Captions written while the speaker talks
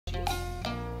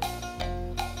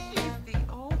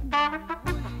Hello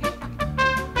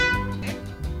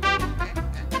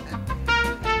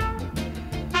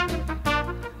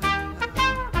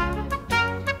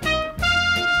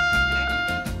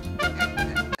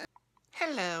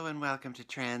and welcome to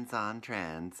Trans on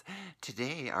Trans.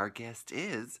 Today our guest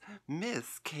is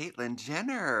Miss Caitlyn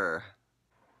Jenner.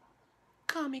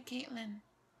 Call me Caitlyn.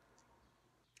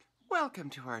 Welcome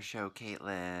to our show,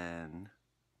 Caitlyn.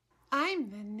 I'm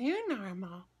the new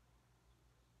normal.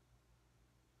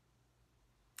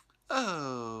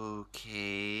 Okay.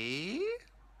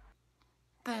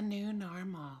 The new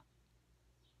normal.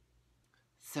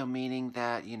 So meaning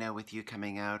that, with you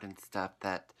coming out and stuff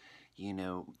that,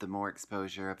 the more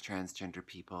exposure of transgender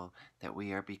people, that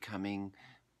we are becoming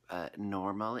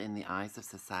normal in the eyes of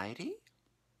society?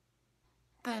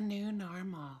 The new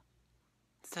normal.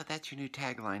 So that's your new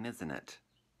tagline, isn't it?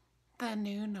 The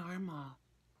new normal.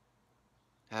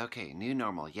 Okay, new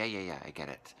normal. Yeah, I get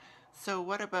it. So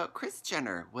what about Kris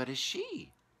Jenner? What is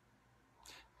she?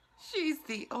 She's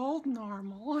the old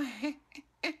normal.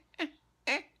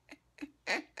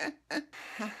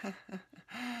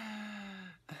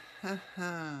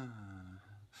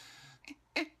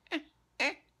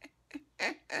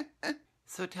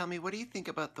 So tell me, what do you think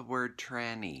about the word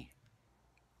tranny?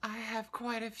 I have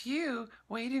quite a few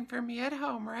waiting for me at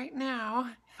home right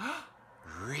now.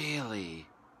 Really?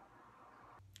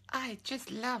 I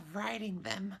just love writing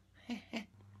them.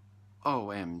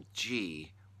 OMG.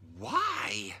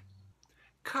 Why?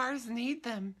 Cars need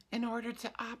them in order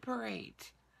to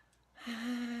operate.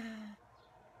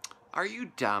 Are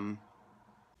you dumb?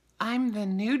 I'm the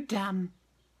new dumb.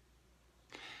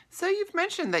 So you've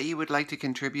mentioned that you would like to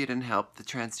contribute and help the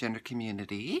transgender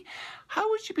community. How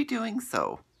would you be doing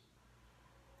so?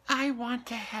 I want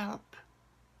to help.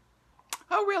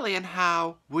 Oh, really? And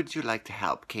how would you like to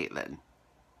help, Caitlyn?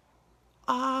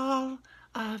 All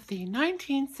of the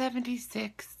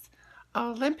 1976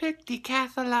 Olympic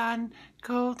decathlon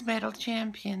gold medal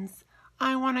champions.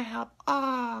 I want to help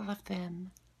all of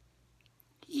them.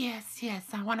 Yes,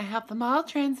 I want to help them all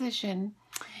transition.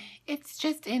 It's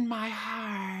just in my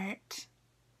heart.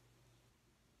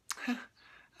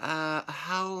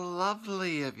 How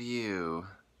lovely of you.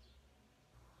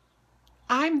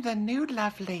 I'm the new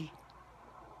lovely.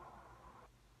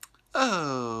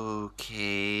 Okay.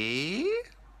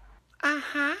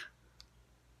 Uh-huh.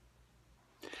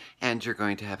 And you're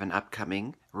going to have an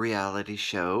upcoming reality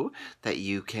show that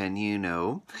you can,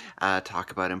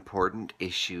 talk about important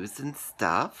issues and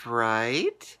stuff,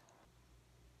 right?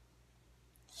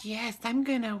 Yes, I'm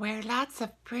gonna wear lots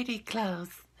of pretty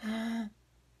clothes. Thank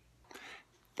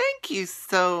you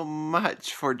so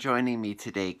much for joining me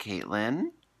today,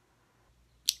 Caitlyn.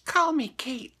 Call me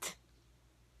Kate.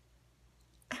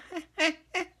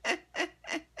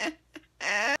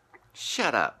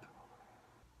 Shut up.